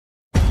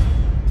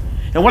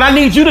And what I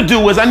need you to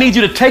do is I need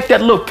you to take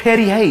that little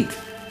petty hate,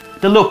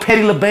 the little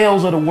petty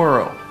labels of the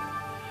world,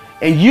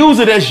 and use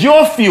it as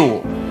your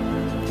fuel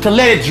to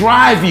let it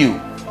drive you,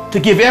 to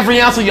give every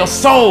ounce of your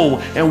soul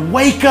and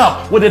wake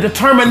up with a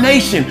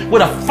determination,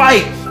 with a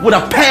fight, with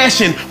a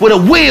passion, with a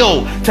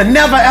will to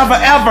never, ever,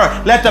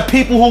 ever let the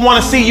people who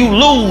want to see you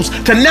lose,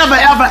 to never,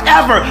 ever,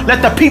 ever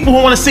let the people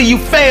who want to see you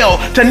fail,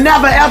 to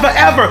never, ever,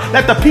 ever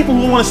let the people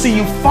who want to see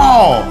you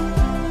fall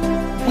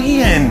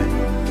win.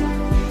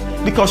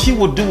 Because you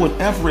will do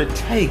whatever it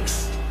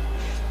takes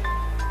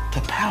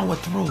to power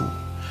through.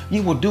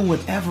 You will do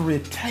whatever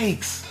it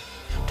takes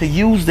to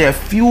use their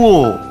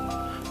fuel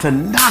to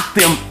knock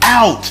them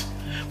out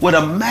with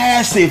a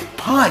massive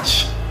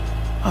punch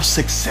of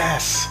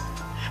success.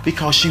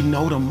 Because you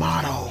know the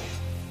motto.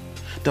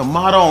 The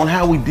motto on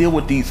how we deal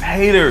with these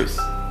haters.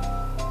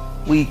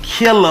 We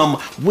kill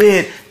them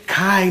with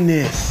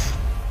kindness.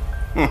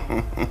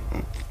 And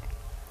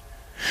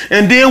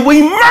then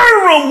we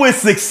murder them with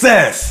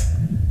success.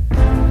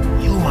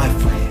 You, my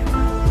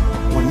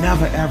friend, will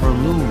never ever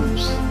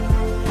lose,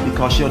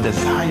 because your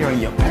desire and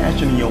your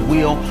passion and your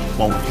will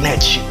won't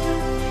let you.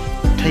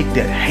 Take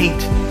that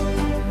hate,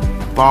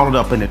 ball it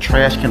up in the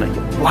trash can of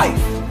your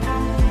life,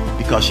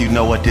 because you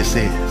know what this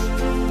is.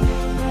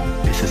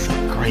 This is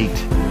a great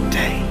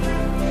day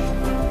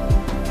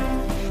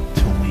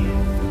to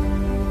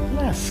win.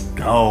 Let's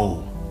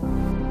go.